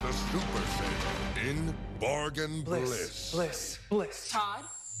in Bargain Bliss. Bliss. Todd,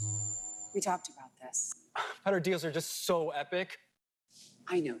 we talked about this. But our deals are just so epic.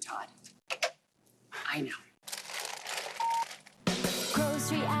 I know, Todd. I know.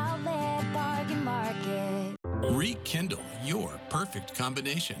 Grocery outlet, bargain market. Rekindle your perfect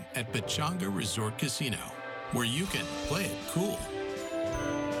combination at Pechanga Resort Casino, where you can play it cool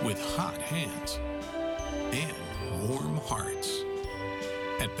with hot hands and warm hearts.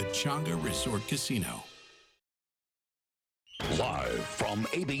 At Pechanga Resort Casino. Live from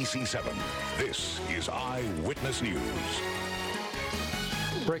ABC 7, this is Eyewitness News.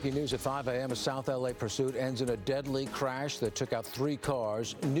 Breaking news at 5 a.m. A South L.A. pursuit ends in a deadly crash that took out 3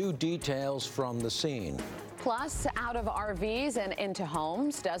 cars. New details from the scene. Plus, out of RVs and into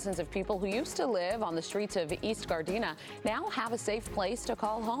homes, dozens of people who used to live on the streets of East Gardena now have a safe place to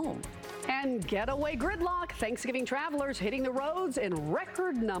call home. And getaway gridlock. Thanksgiving travelers hitting the roads in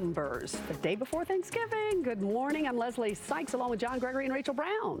record numbers. The day before Thanksgiving. Good morning. I'm Leslie Sykes along with John Gregory and Rachel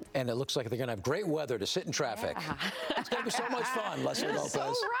Brown. And it looks like they're going to have great weather to sit in traffic. Yeah. It's going to be so much fun, Leslie Lopez.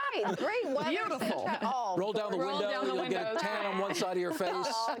 So right. Great weather. Beautiful. Oh, roll down the window. You'll get a tan on one side of your face.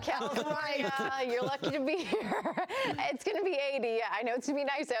 Oh, California, you're lucky to be here. It's going to be 80. I know it's going to be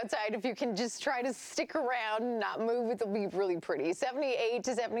nice outside. If you can just try to stick around and not move, it'll be really pretty. 78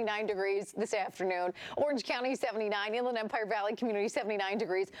 to 79 degrees this afternoon. Orange County 79, Inland Empire Valley Community 79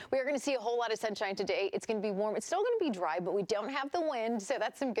 degrees. We are going to see a whole lot of sunshine today. It's going to be warm. It's still going to be dry, but we don't have the wind, so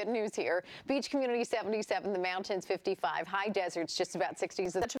that's some good news here. Beach Community 77, the mountains 55, high deserts just about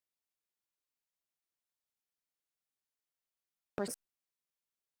 60s.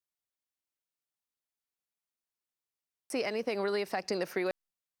 See anything really affecting the freeway.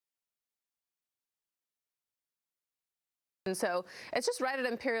 And so it's just right at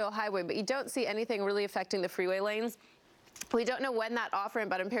Imperial Highway, but you don't see anything really affecting the freeway lanes. We don't know when that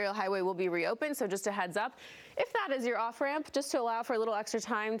off-ramp at Imperial Highway will be reopened, so just a heads up. If that is your off-ramp, just to allow for a little extra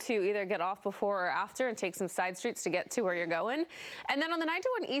time to either get off before or after and take some side streets to get to where you're going. And then on the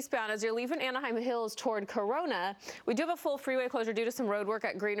 921 eastbound, as you're leaving Anaheim Hills toward Corona, we do have a full freeway closure due to some road work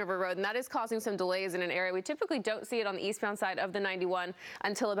at Green River Road, and that is causing some delays in an area. We typically don't see it on the eastbound side of the 91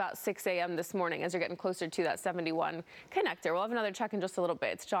 until about 6 a.m. this morning as you're getting closer to that 71 connector. We'll have another check in just a little bit.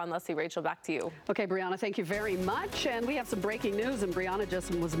 It's John, Leslie, Rachel, back to you. Okay, Brianna, thank you very much. And we have some breaking news, and Brianna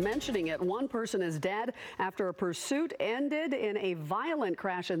just was mentioning it. One person is dead after a pursuit ended in a violent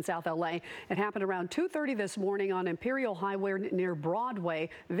crash in South LA. It happened around 2:30 this morning on Imperial Highway near Broadway.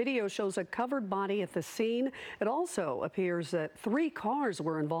 Video shows a covered body at the scene. It also appears that 3 cars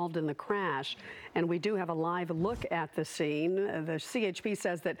were involved in the crash, and we do have a live look at the scene. The CHP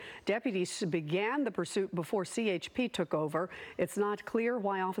says that deputies began the pursuit before CHP took over. It's not clear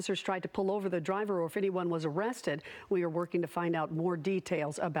why officers tried to pull over the driver or if anyone was arrested. We are working to find out more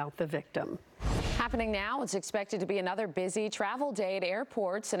details about the victim. Happening now, it's expected to be another busy travel day at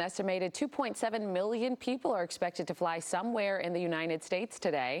airports. An estimated 2.7 million people are expected to fly somewhere in the United States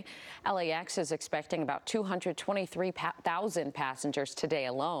today. LAX is expecting about 223,000 passengers today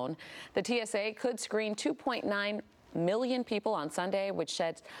alone. The TSA could screen 2.9 million people on Sunday, which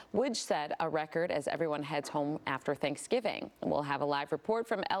would set a record as everyone heads home after Thanksgiving. We'll have a live report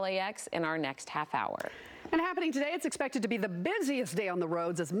from LAX in our next half hour. And happening today, it's expected to be the busiest day on the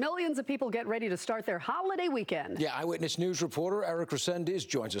roads as millions of people get ready to start their holiday weekend. Yeah, Eyewitness News reporter Eric Resendez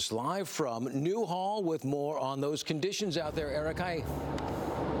joins us live from Newhall with more on those conditions out there. Eric, hi.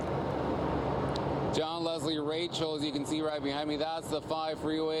 John, Leslie, Rachel, as you can see right behind me, that's the 5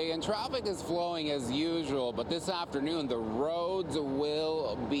 freeway, and traffic is flowing as usual, but this afternoon the roads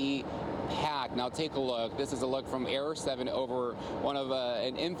will be packed. Now take a look. This is a look from Air 7 over one of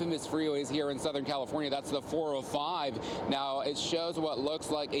an infamous freeways here in Southern California. That's the 405. Now it shows what looks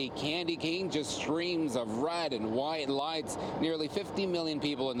like a candy cane, just streams of red and white lights. Nearly 50 million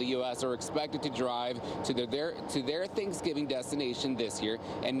people in the U.S. are expected to drive to their Thanksgiving destination this year,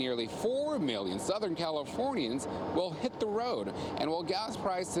 and nearly 4 million Southern Californians will hit the road. And while gas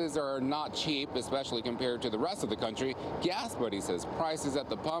prices are not cheap, especially compared to the rest of the country, Gas Buddy says prices at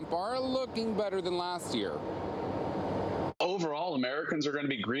the pump are looking better than last year. Overall, Americans are going to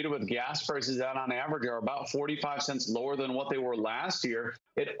be greeted with gas prices that on average are about 45 cents lower than what they were last year.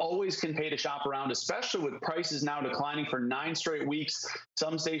 It always can pay to shop around, especially with prices now declining for 9 straight weeks.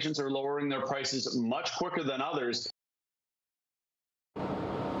 Some stations are lowering their prices much quicker than others.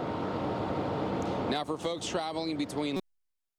 Now for folks traveling between